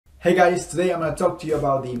Hey guys, today I'm going to talk to you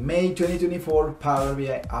about the May 2024 Power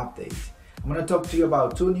BI update. I'm going to talk to you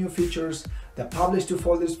about two new features, the publish to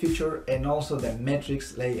folders feature and also the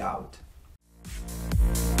metrics layout.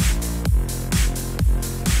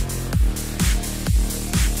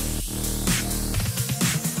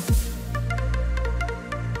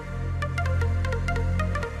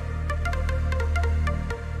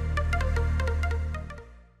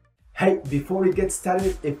 Hey, before we get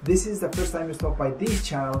started, if this is the first time you stop by this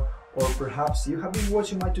channel, or perhaps you have been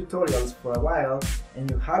watching my tutorials for a while and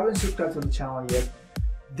you haven't subscribed to the channel yet,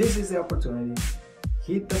 this is the opportunity.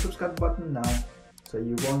 Hit the subscribe button now so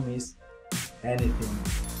you won't miss anything.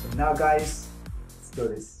 So now guys, let's do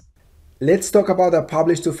this. Let's talk about the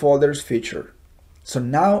publish to folders feature. So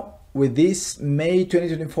now with this May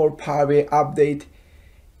 2024 Power BI update,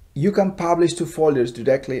 you can publish to folders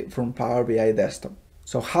directly from Power BI Desktop.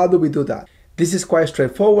 So how do we do that? This is quite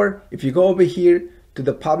straightforward. If you go over here to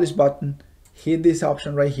the publish button, hit this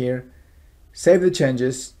option right here, save the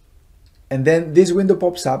changes, and then this window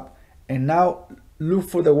pops up, and now look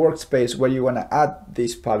for the workspace where you want to add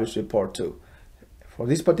this publish report to. For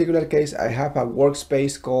this particular case, I have a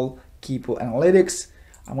workspace called Keeple Analytics.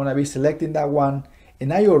 I'm going to be selecting that one,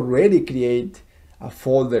 and I already create a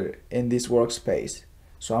folder in this workspace.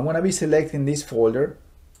 So I'm going to be selecting this folder,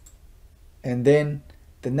 and then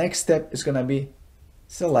the next step is going to be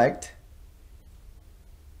select,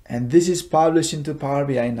 and this is published into Power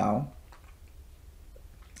BI now.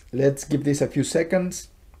 Let's give this a few seconds.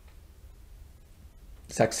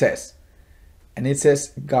 Success, and it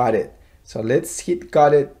says got it. So let's hit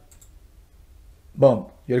got it. Boom,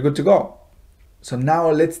 you're good to go. So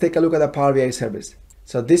now let's take a look at the Power BI service.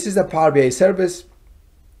 So this is the Power BI service,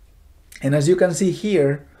 and as you can see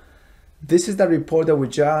here, this is the report that we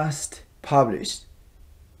just published,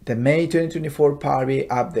 the May 2024 Power BI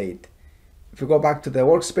update. If we go back to the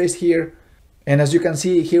workspace here, and as you can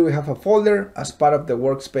see here, we have a folder as part of the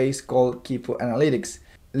workspace called Keeple Analytics.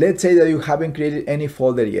 Let's say that you haven't created any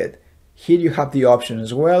folder yet. Here you have the option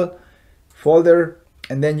as well, folder,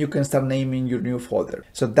 and then you can start naming your new folder.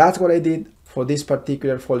 So that's what I did for this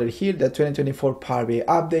particular folder here, the 2024 Power BI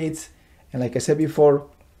updates. And like I said before,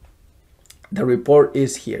 the report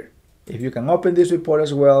is here. If you can open this report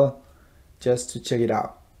as well, just to check it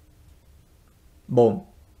out. Boom,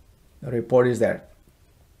 the report is there.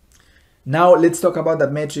 Now let's talk about the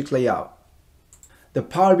metric layout. The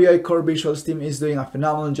Power BI Core Visuals team is doing a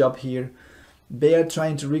phenomenal job here. They are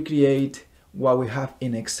trying to recreate what we have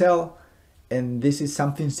in Excel, and this is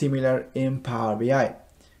something similar in Power BI.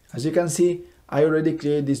 As you can see, I already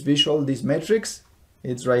created this visual, these metrics.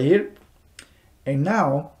 It's right here. And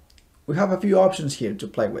now we have a few options here to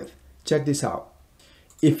play with. Check this out.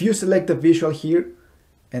 If you select the visual here,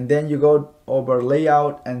 and then you go over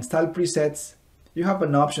layout and style presets, you have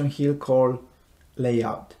an option here called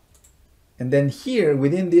layout. And then here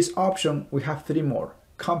within this option, we have three more: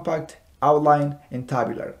 compact, outline, and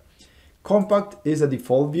tabular. Compact is a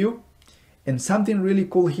default view, and something really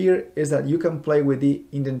cool here is that you can play with the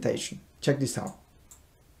indentation. Check this out.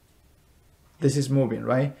 This is moving,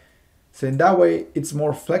 right? So in that way, it's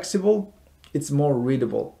more flexible, it's more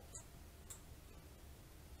readable.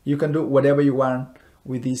 You can do whatever you want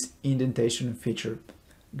with this indentation feature.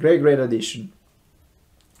 Great addition.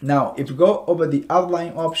 Now, if you go over the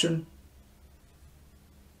outline option,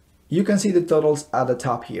 you can see the totals at the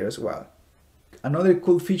top here as well. Another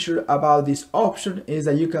cool feature about this option is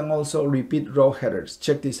that you can also repeat row headers.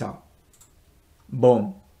 Check this out.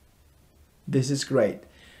 Boom. This is great.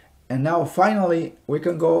 And now finally, we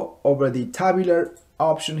can go over the tabular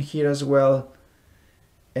option here as well.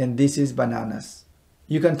 And this is bananas.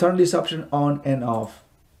 You can turn this option on and off.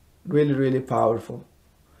 Really powerful.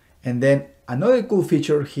 And then another cool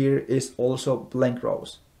feature here is also blank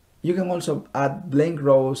rows. You can also add blank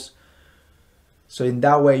rows, so in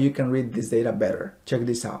that way you can read this data better. Check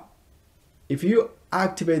this out. If you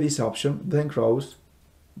activate this option, blank rows,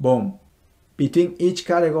 boom. Between each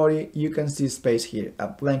category, you can see space here, a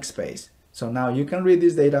blank space. So now you can read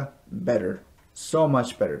this data better, so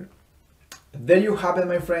much better. There you have it,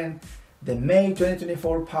 my friend. The May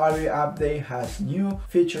 2024 Power BI update has new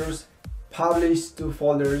features, published to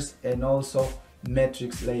folders, and also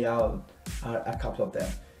metrics layout are a couple of them.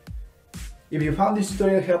 If you found this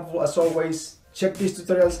tutorial helpful, as always, check these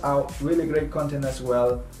tutorials out. Really great content as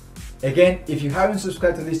well. Again, if you haven't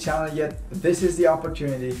subscribed to this channel yet, this is the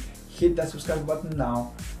opportunity. Hit that subscribe button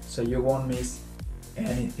now so you won't miss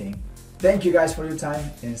anything. Thank you guys for your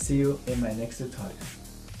time, and see you in my next tutorial.